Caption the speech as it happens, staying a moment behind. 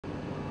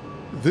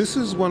This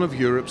is one of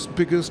Europe's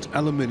biggest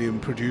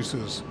aluminium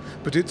producers,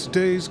 but its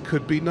days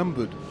could be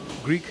numbered.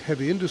 Greek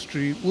heavy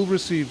industry will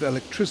receive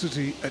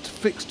electricity at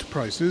fixed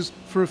prices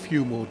for a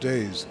few more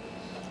days.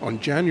 On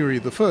January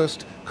the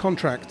 1st,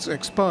 contracts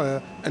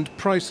expire and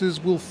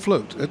prices will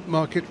float at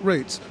market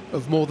rates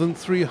of more than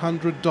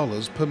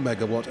 $300 per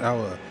megawatt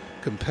hour,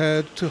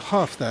 compared to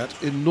half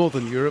that in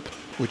Northern Europe,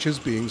 which is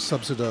being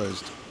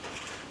subsidized.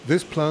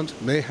 This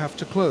plant may have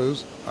to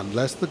close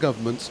unless the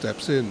government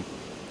steps in.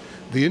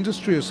 The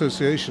Industry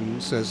Association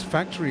says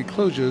factory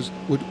closures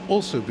would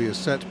also be a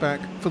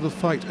setback for the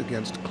fight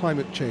against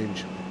climate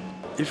change.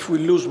 If we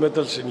lose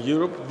metals in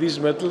Europe, these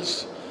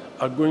metals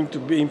are going to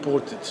be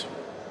imported.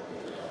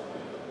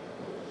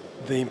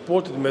 The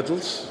imported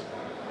metals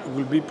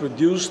will be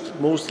produced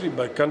mostly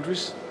by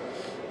countries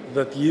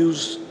that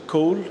use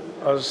coal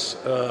as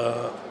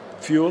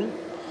fuel.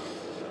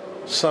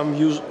 Some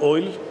use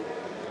oil,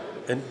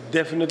 and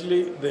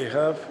definitely they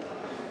have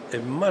a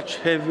much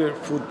heavier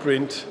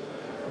footprint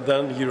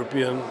than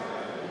European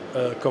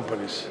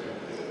companies.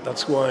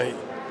 That's why,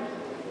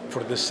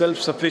 for the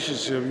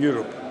self-sufficiency of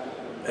Europe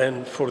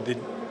and for the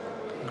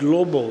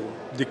global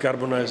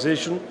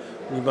decarbonization,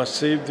 we must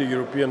save the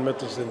European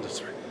metals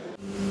industry.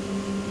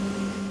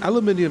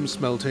 Aluminium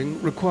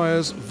smelting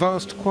requires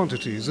vast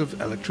quantities of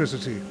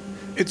electricity.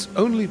 It's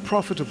only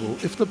profitable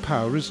if the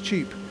power is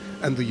cheap,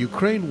 and the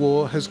Ukraine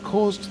war has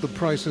caused the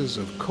prices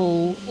of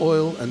coal,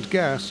 oil and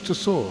gas to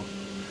soar.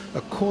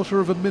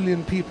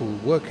 250,000 people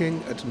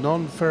working at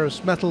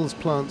non-ferrous metals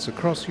plants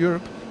across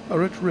Europe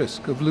are at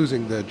risk of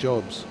losing their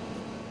jobs.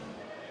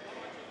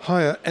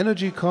 Higher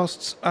energy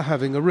costs are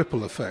having a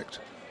ripple effect.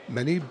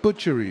 Many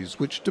butcheries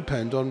which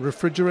depend on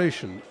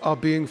refrigeration are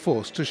being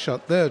forced to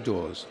shut their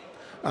doors.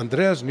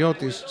 Andreas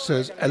Niotis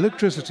says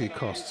electricity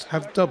costs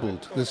have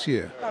doubled this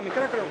year.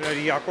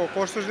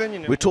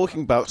 We're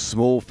talking about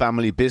small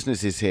family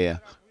businesses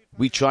here.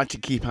 We try to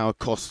keep our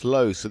costs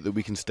low so that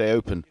we can stay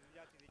open.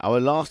 Our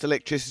last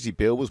electricity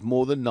bill was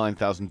more than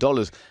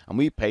 $9,000 and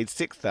we paid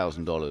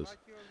 $6,000.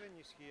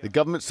 The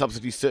government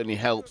subsidy certainly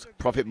helps.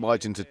 Profit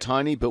margins are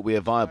tiny, but we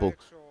are viable.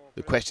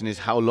 The question is,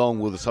 how long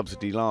will the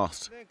subsidy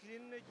last?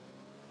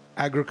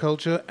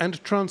 Agriculture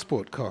and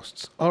transport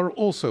costs are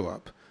also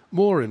up.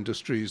 More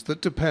industries that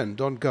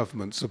depend on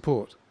government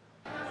support.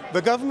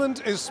 The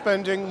government is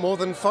spending more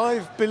than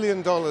 $5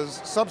 billion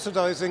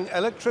subsidizing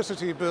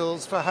electricity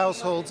bills for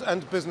households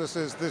and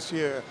businesses this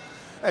year.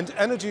 And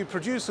energy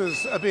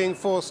producers are being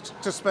forced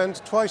to spend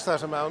twice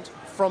that amount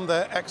from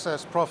their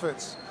excess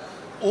profits.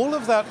 All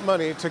of that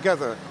money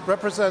together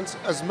represents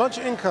as much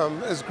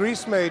income as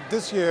Greece made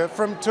this year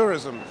from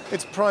tourism,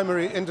 its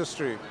primary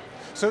industry.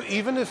 So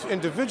even if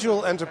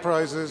individual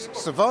enterprises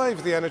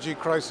survive the energy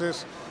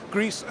crisis,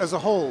 Greece as a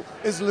whole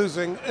is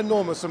losing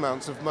enormous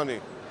amounts of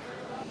money.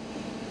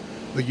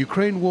 The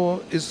Ukraine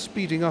war is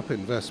speeding up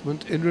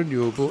investment in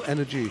renewable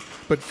energy,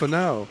 but for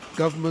now,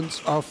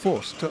 governments are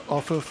forced to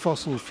offer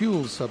fossil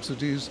fuel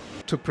subsidies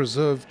to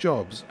preserve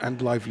jobs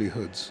and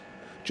livelihoods.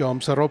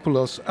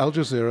 Psaropoulos, Al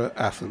Jazeera,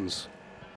 Athens.